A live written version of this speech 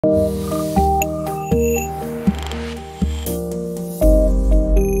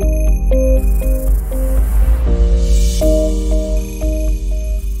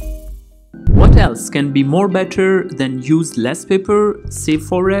else can be more better than use less paper, save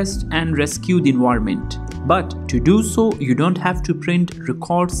forest and rescue the environment. But to do so, you don't have to print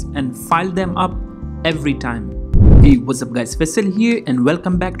records and file them up every time. Hey, what's up guys, Faisal here and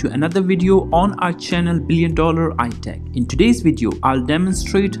welcome back to another video on our channel $1 Billion iTech. In today's video, I'll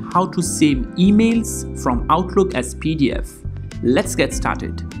demonstrate how to save emails from Outlook as PDF. Let's get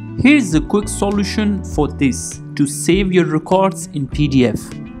started. Here's a quick solution for this, to save your records in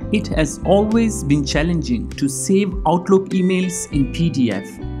PDF. It has always been challenging to save Outlook emails in PDF,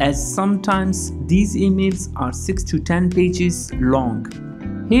 as sometimes these emails are 6 to 10 pages long.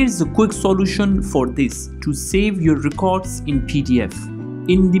 Here's a quick solution for this, to save your records in PDF.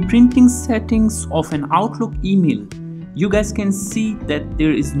 In the printing settings of an Outlook email, you guys can see that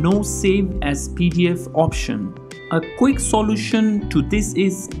there is no Save as PDF option. A quick solution to this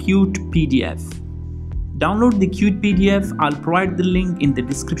is Qt PDF. Download the Qt PDF. I'll provide the link in the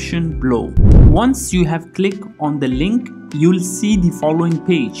description below. Once you have clicked on the link, you'll see the following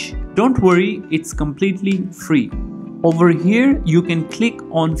page. Don't worry, it's completely free. Over here, you can click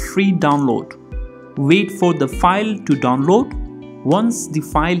on free download. Wait for the file to download. Once the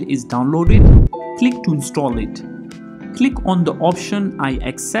file is downloaded, click to install it. Click on the option I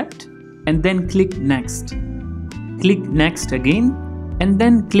accept and then click next. Click next again and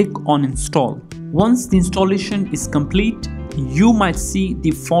then click on install. Once the installation is complete, you might see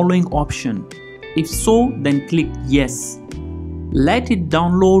the following option. If so, then click yes. Let it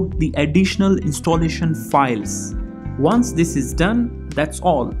download the additional installation files. Once this is done, that's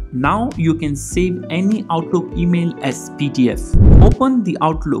all. Now you can save any Outlook email as PDF. Open the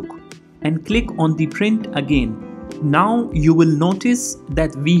Outlook and click on the print again. Now you will notice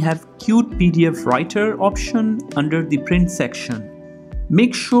that we have Qt PDF Writer option under the print section.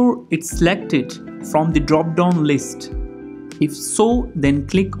 Make sure it's selected from the drop-down list. If so, then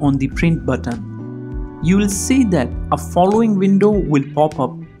click on the print button. You will see that a following window will pop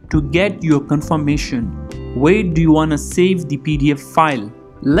up to get your confirmation. Where do you want to save the PDF file?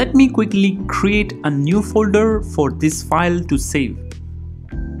 Let me quickly create a new folder for this file to save.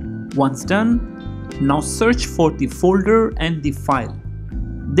 Once done, now search for the folder and the file.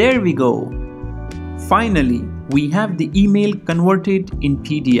 There we go. Finally, we have the email converted in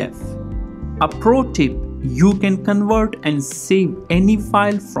PDF. A pro tip, you can convert and save any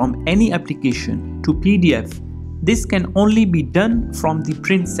file from any application to PDF. This can only be done from the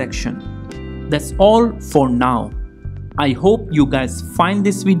print section. That's all for now. I hope you guys find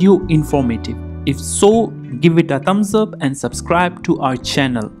this video informative. If so, give it a thumbs up and subscribe to our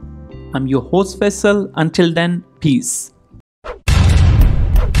channel. I'm your host Faisal. Until then, peace.